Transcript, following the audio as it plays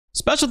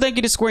Special thank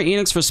you to Square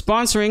Enix for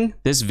sponsoring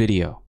this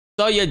video.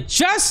 So you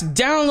just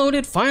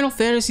downloaded Final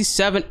Fantasy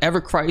VII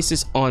Ever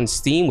Crisis on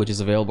Steam, which is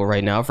available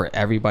right now for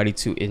everybody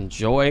to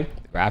enjoy.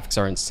 The graphics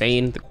are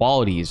insane. The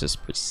quality is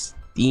just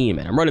pristine,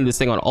 man. I'm running this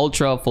thing on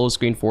ultra, full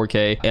screen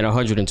 4K, and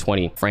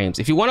 120 frames.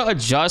 If you want to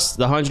adjust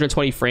the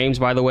 120 frames,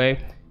 by the way,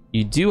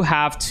 you do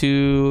have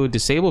to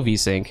disable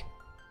VSync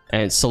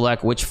and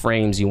select which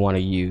frames you want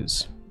to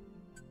use,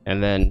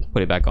 and then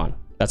put it back on.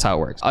 That's how it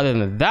works. Other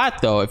than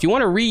that, though, if you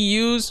want to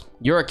reuse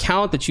your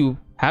account that you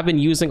have been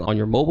using on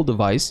your mobile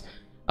device,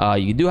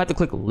 you do have to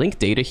click link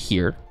data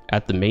here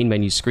at the main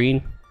menu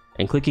screen,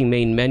 and clicking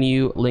main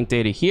menu, link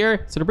data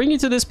here. So to bring you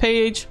to this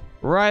page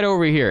right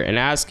over here and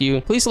ask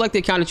you, please select the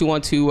account that you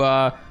want to,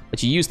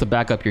 that you use to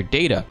back up your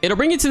data. It'll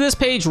bring you to this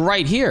page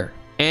right here,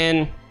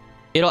 and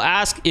it'll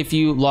ask if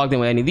you logged in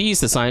with any of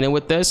these to sign in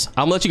with this.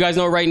 I'm gonna let you guys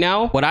know right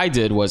now. What I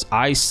did was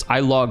I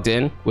logged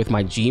in with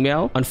my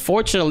Gmail.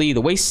 Unfortunately,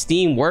 the way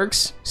Steam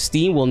works,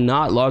 Steam will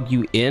not log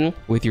you in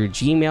with your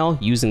Gmail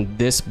using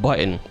this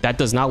button. That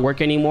does not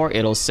work anymore.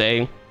 It'll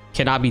say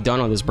cannot be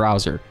done on this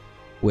browser,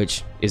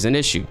 which is an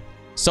issue.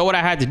 So what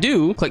I had to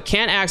do, click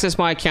can't access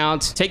my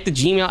account, take the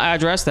Gmail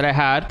address that I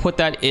had, put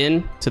that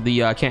in to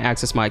the can't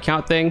access my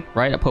account thing,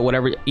 right? I put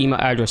whatever email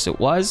address it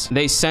was.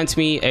 They sent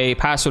me a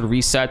password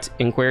reset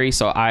inquiry.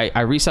 So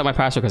I reset my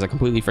password because I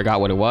completely forgot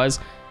what it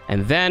was.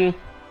 And then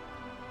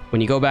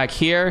when you go back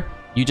here,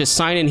 you just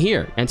sign in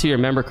here, enter your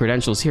member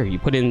credentials here. You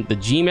put in the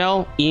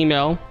Gmail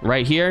email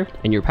right here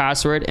and your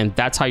password, and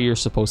that's how you're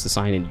supposed to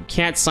sign in. You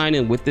can't sign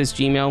in with this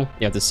Gmail.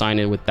 You have to sign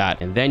in with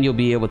that. And then you'll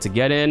be able to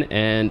get in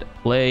and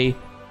play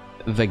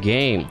the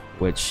game,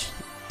 which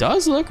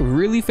does look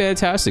really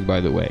fantastic,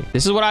 by the way.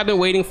 This is what I've been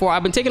waiting for.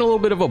 I've been taking a little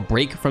bit of a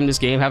break from this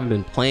game. Haven't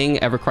been playing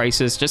Ever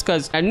Crisis just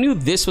because I knew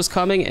this was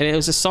coming, and it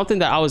was just something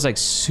that I was like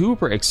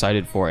super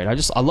excited for. And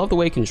I love the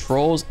way it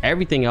controls.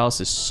 Everything else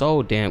is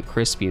so damn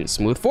crispy and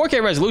smooth.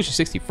 4K resolution,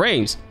 60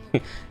 frames.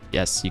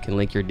 Yes, you can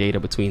link your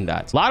data between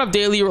that. A lot of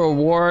daily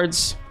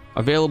rewards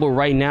available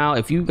right now.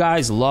 If you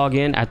guys log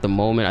in at the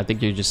moment, I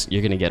think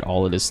you're gonna get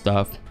all of this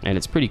stuff, and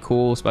it's pretty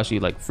cool, especially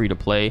like free to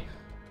play.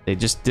 They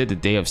just did the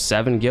Day of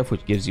 7 gift,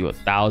 which gives you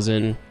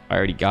 1,000. I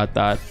already got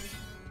that.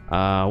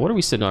 What are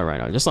we sitting on right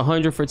now? Just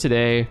 100 for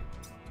today.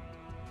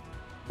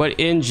 But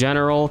in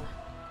general,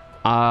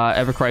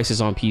 Ever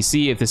Crisis on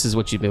PC, if this is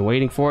what you've been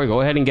waiting for,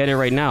 go ahead and get it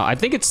right now. I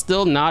think it's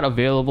still not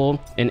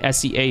available in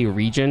SEA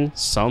region.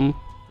 Some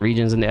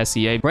regions in the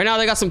SEA. Right now,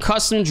 they got some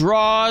custom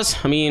draws.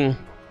 I mean,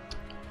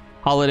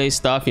 holiday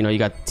stuff. You know, you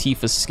got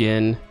Tifa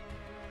skin.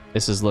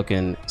 This is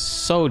looking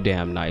so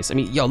damn nice. I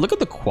mean, yo, look at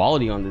the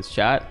quality on this,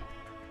 chat.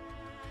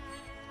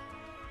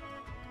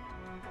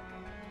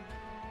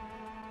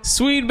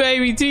 Sweet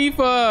baby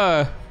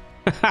Tifa.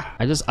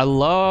 I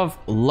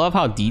love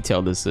how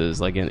detailed this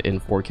is, like in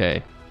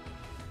 4K.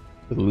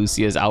 With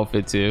Lucia's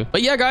outfit too.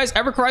 But yeah, guys,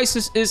 Ever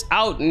Crisis is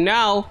out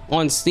now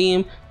on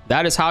Steam.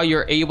 That is how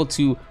you're able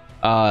to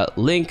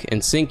link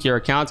and sync your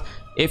accounts.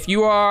 If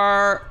you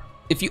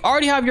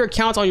already have your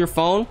account on your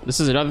phone, this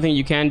is another thing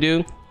you can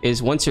do,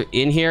 is once you're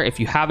in here, if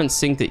you haven't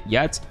synced it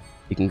yet,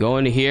 you can go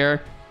into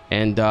here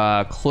and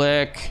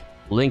click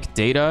link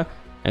data.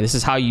 And this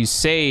is how you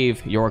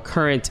save your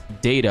current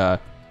data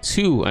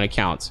to an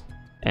account.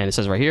 And it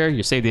says right here,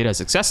 your saved data has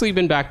successfully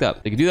been backed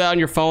up. You can do that on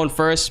your phone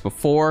first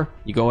before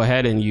you go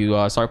ahead and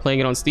you start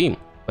playing it on Steam.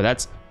 But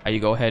that's how you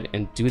go ahead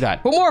and do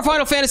that. For more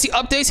Final Fantasy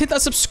updates, hit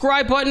that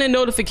subscribe button and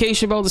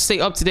notification bell to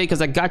stay up to date,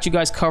 because I got you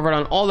guys covered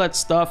on all that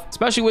stuff,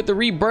 especially with the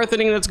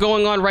rebirthing that's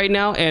going on right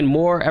now and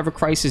more Ever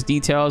Crisis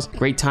details.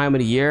 Great time of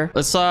the year.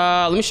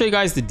 Let me show you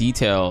guys the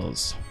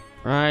details.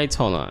 Right,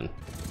 hold on.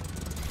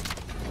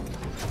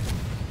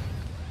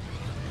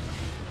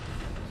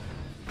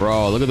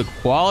 Bro, look at the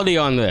quality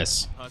on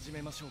this.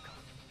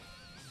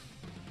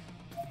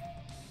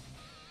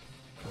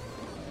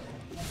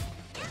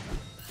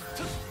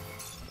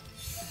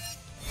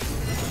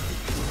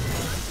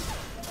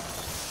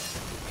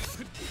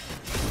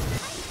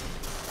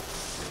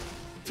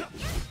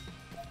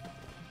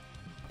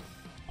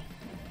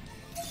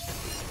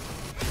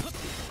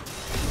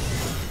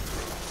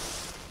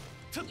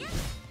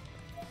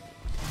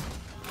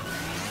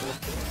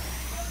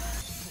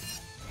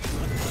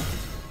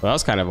 Well, that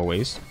was kind of a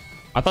waste.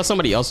 I thought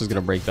somebody else was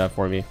gonna break that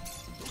for me.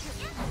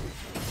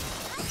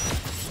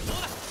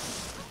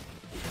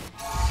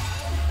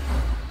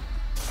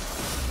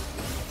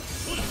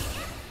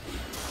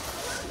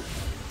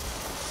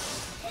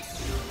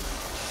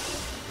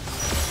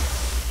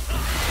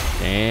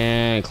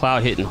 And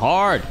Cloud hitting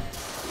hard.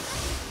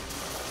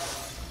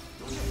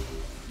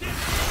 We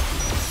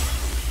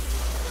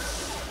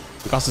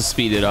can also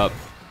speed it up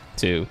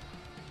too.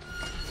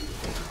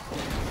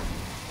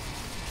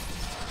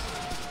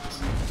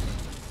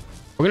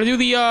 We're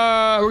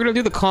gonna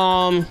do the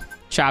calm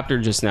chapter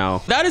just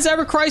now. That is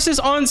Ever Crisis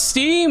on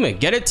Steam.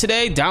 Get it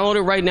today. Download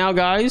it right now,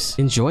 guys.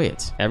 Enjoy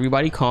it.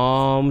 Everybody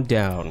calm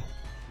down.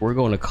 We're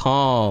going to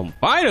calm.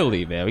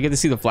 Finally, man. We get to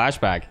see the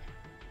flashback.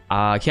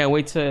 I can't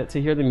wait to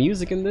hear the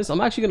music in this. I'm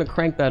actually going to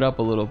crank that up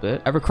a little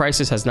bit. Ever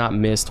Crisis has not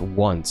missed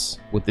once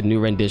with the new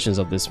renditions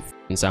of this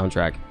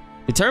soundtrack.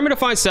 Determined to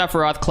find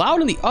Sephiroth,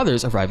 Cloud and the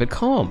others arrive at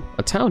Calm,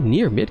 a town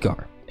near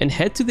Midgar, and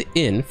head to the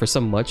inn for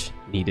some much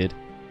needed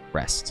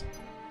rest.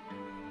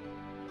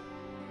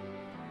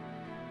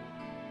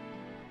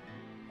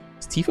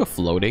 Is Tifa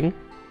floating?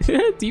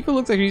 Tifa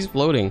looks like she's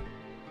floating.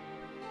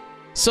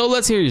 So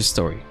let's hear your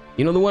story.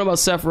 You know, the one about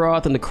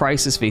Sephiroth and the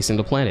crisis facing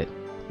the planet.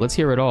 Let's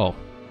hear it all.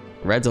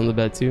 Red's on the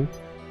bed too.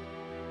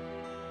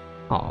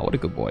 Oh, what a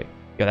good boy.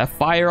 Got that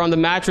fire on the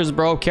mattress,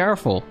 bro.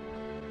 Careful.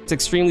 It's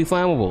extremely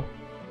flammable.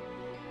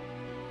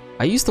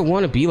 I used to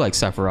want to be like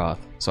Sephiroth,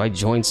 so I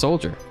joined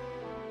Soldier.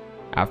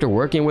 After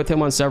working with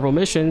him on several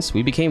missions,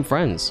 we became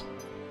friends.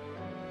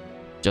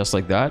 Just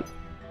like that?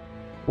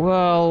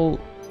 Well,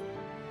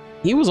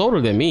 he was older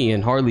than me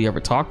and hardly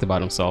ever talked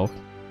about himself.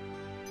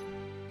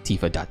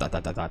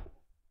 Tifa ...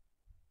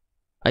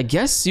 I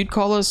guess you'd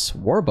call us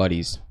war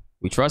buddies.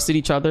 We trusted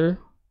each other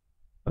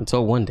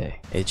until one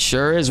day. It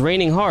sure is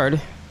raining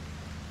hard.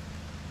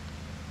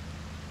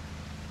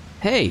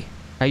 Hey,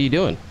 how you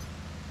doing?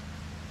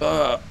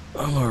 I'm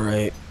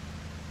alright.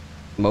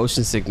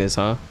 Motion sickness,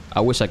 huh? I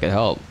wish I could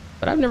help,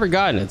 but I've never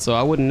gotten it, so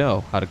I wouldn't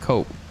know how to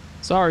cope.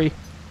 Sorry.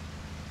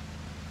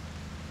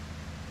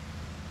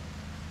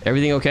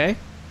 Everything okay?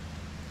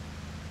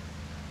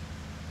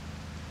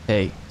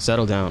 Hey,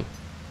 settle down.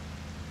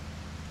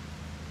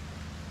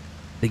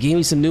 They gave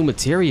me some new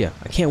materia.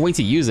 I can't wait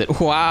to use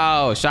it.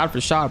 Wow, shot for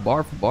shot,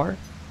 bar for bar.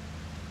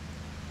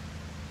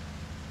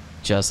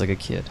 Just like a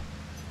kid.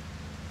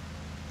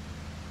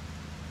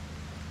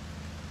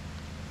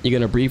 You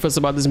gonna brief us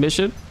about this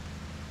mission?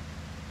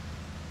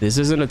 This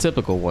isn't a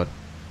typical one.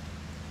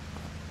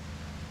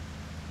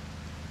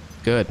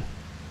 Good.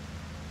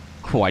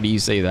 Why do you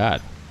say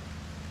that?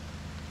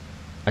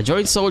 I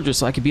joined Soldier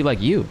so I could be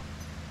like you.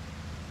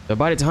 But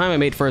by the time I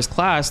made first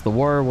class, the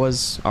war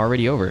was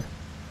already over.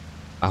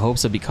 My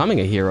hopes of becoming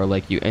a hero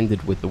like you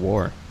ended with the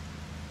war.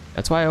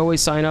 That's why I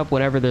always sign up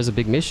whenever there's a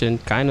big mission,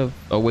 kind of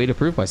a way to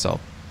prove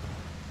myself.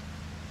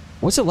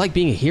 What's it like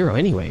being a hero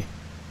anyway?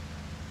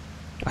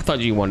 I thought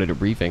you wanted a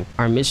briefing.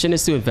 Our mission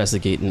is to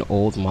investigate an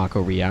old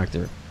Mako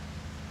reactor.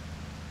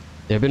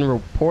 There have been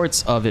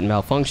reports of it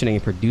malfunctioning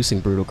and producing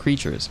brutal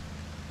creatures.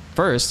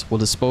 First, we'll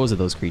dispose of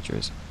those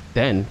creatures.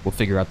 Then, we'll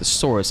figure out the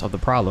source of the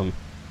problem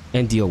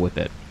and deal with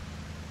it.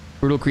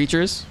 Brutal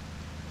creatures?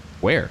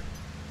 Where?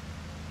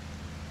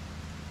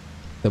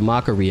 The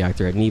Mako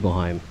reactor at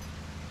Nibelheim.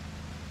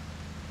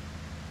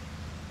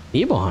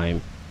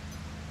 Nibelheim?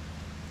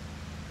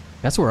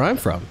 That's where I'm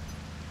from.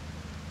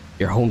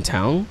 Your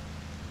hometown?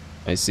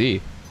 I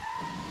see.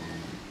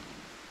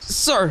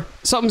 Sir,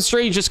 something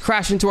strange just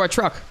crashed into our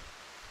truck.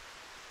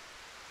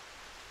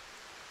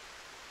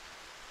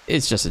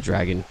 It's just a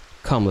dragon.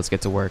 Come, let's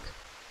get to work.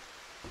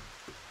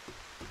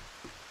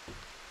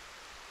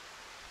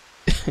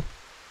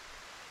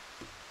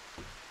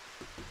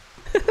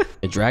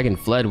 The dragon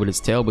fled with its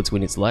tail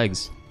between its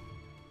legs.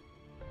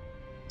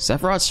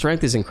 Sephiroth's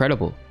strength is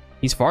incredible.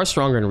 He's far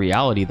stronger in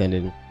reality than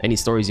in any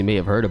stories you may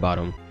have heard about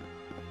him.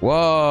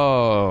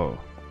 Whoa!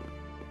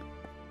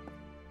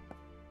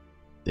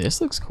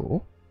 This looks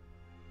cool.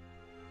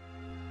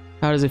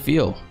 How does it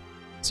feel?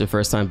 It's your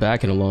first time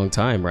back in a long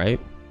time, right?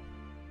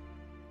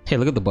 Hey,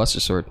 look at the Buster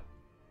Sword.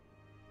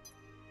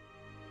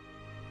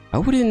 I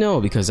wouldn't know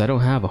because I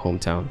don't have a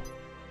hometown.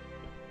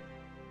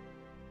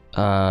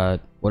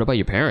 What about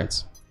your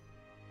parents?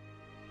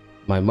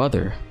 My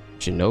mother,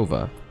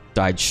 Genova,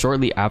 died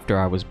shortly after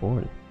I was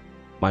born.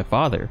 My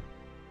father...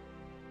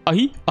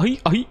 That's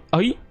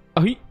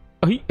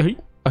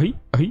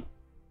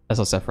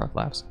how Sephiroth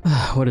laughs.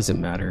 What does it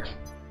matter?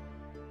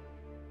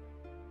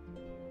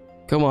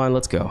 Come on,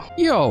 let's go.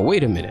 Yo,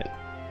 wait a minute.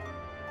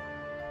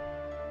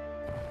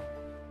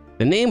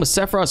 The name of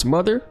Sephiroth's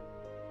mother?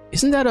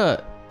 Isn't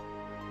that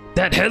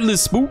that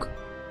headless spook?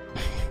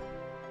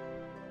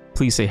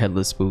 Please say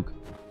headless spook.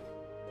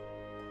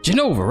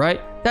 Genova,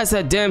 right? That's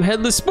that damn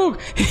headless spook.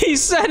 He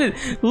said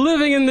it.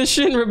 Living in the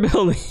Shinra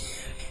building.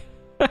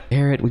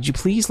 Barrett, would you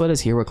please let us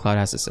hear what Cloud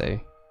has to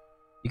say?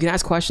 You can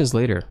ask questions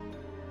later.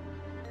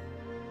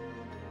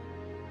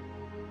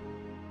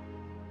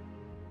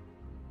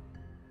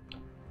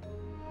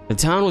 The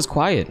town was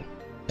quiet.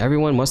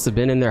 Everyone must have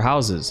been in their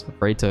houses,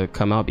 afraid to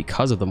come out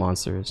because of the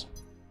monsters.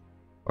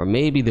 Or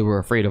maybe they were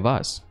afraid of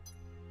us.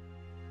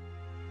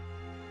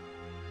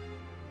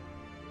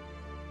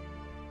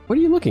 What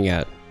are you looking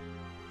at?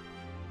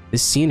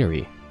 This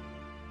scenery.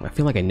 I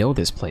feel like I know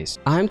this place.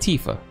 I'm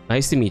Tifa.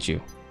 Nice to meet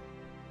you.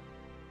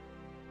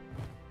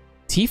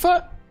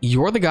 Tifa?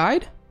 You're the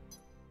guide?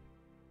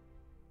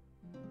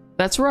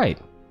 That's right.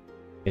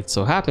 It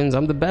so happens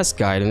I'm the best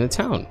guide in the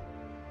town.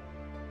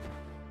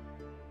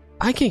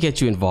 I can't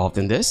get you involved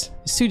in this.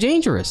 It's too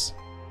dangerous.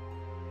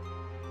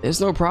 There's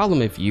no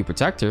problem if you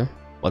protect her.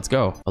 Let's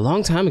go. A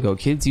long time ago,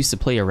 kids used to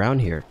play around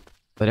here.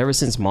 But ever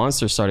since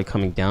monsters started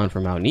coming down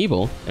from Mount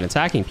Evil and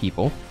attacking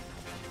people...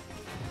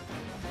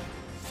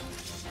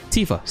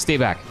 Tifa, stay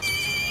back.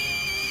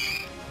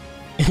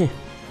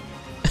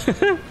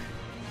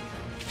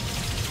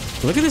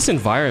 Look at this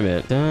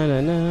environment.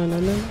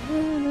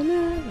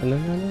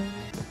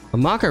 A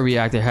Maka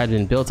reactor had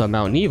been built on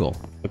Mount Evil.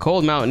 The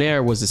cold mountain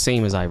air was the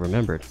same as I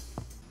remembered.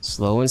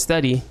 Slow and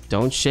steady.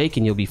 Don't shake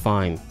and you'll be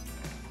fine.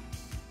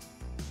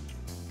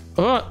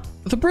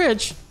 The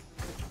bridge!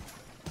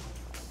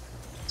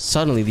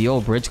 Suddenly, the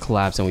old bridge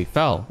collapsed and we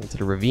fell into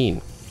the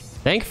ravine.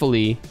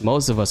 Thankfully,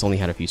 most of us only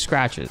had a few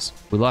scratches.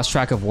 We lost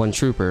track of one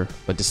trooper,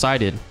 but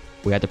decided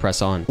we had to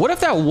press on. What if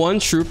that one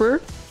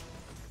trooper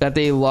that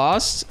they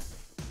lost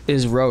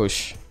is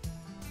Roche?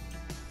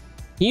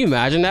 Can you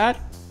imagine that?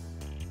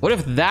 What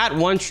if that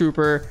one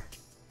trooper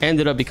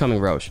ended up becoming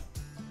Roche?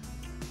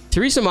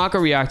 To reach the Maka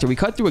reactor, we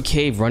cut through a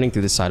cave running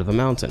through the side of a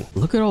mountain.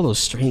 Look at all those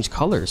strange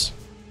colors.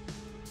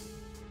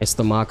 It's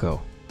the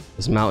Mako.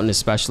 This mountain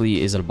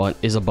especially is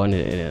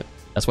abundant in it.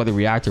 That's why the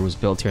reactor was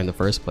built here in the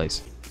first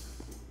place.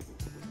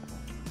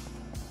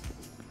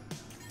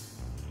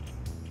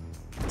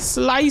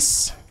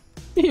 Slice!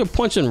 You're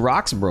punching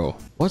rocks, bro.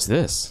 What's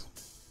this?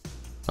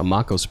 A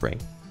Mako spring.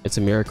 It's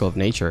a miracle of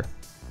nature.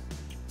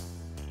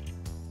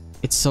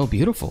 It's so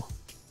beautiful.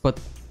 But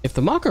if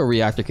the Mako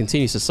reactor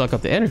continues to suck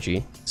up the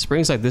energy,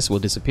 springs like this will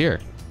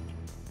disappear.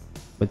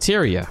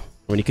 Materia.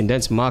 When you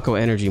condense Mako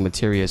energy,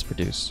 materia is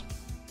produced.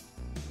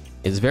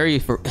 It's very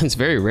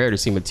rare to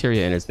see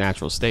materia in its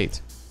natural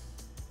state.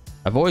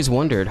 I've always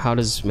wondered, how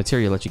does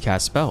materia let you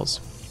cast spells?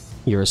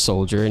 You're a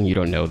soldier and you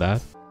don't know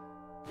that.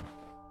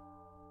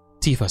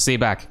 Tifa, stay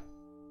back.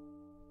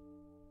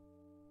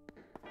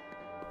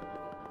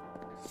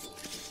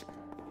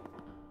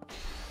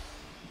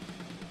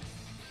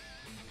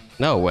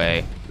 No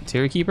way.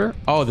 Materia Keeper?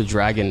 Oh, the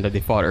dragon that they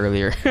fought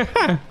earlier.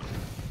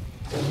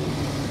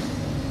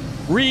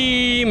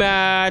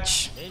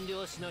 Rematch!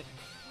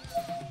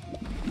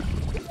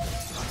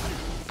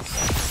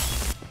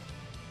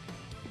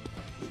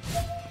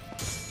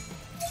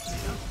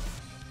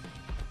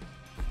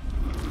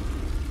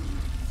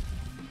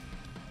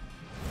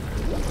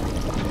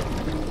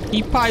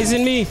 He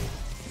poisoned me.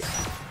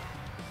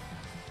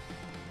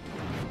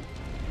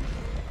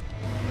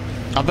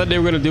 I thought they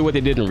were gonna do what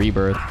they did in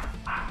Rebirth.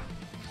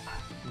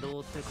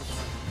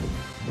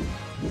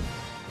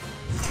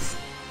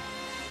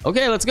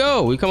 Okay, let's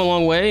go. We've come a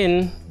long way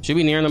and should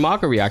be nearing the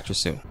Maka reactor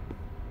soon.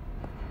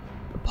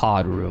 The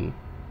pod room.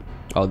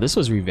 Oh, this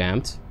was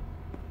revamped.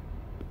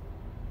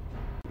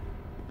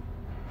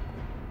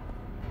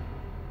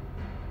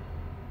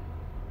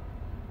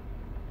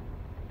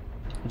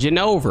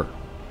 Genova.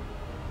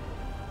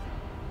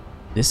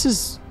 This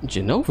is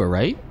Genova,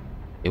 right?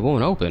 It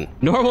won't open.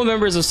 Normal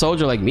members of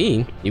Soldier like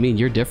me? You mean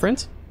you're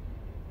different?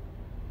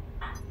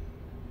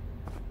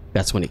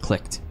 That's when it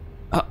clicked.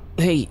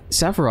 Hey,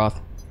 Sephiroth.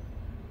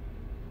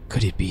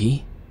 Could it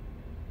be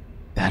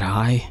that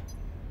I...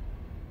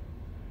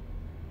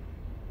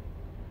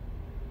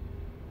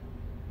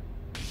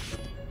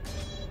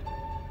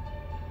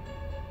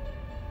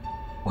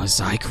 Was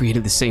I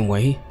created the same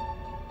way?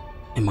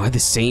 Am I the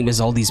same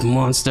as all these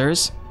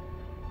monsters?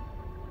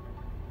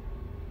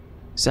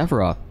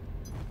 Sephiroth.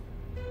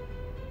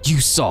 You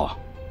saw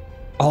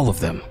all of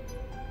them.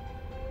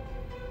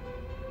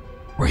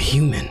 We're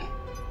human.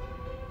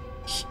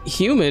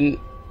 Human?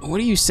 What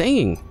are you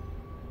saying?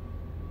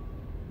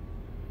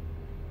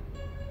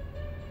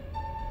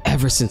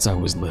 Ever since I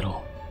was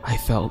little, I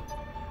felt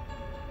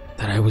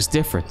that I was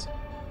different,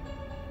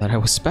 that I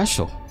was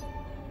special.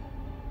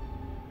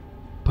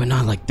 But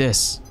not like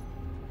this.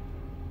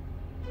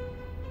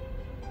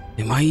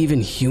 Am I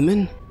even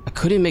human? I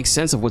couldn't make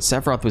sense of what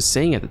Sephiroth was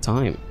saying at the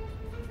time.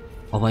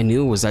 All I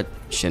knew was that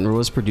Shinra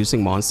was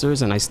producing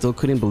monsters and I still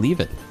couldn't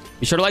believe it.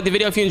 Be sure to like the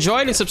video if you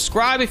enjoyed and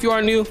subscribe if you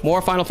are new.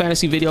 More Final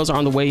Fantasy videos are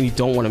on the way and you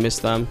don't want to miss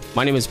them.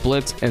 My name is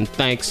BltzZ and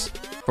thanks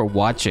for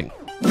watching.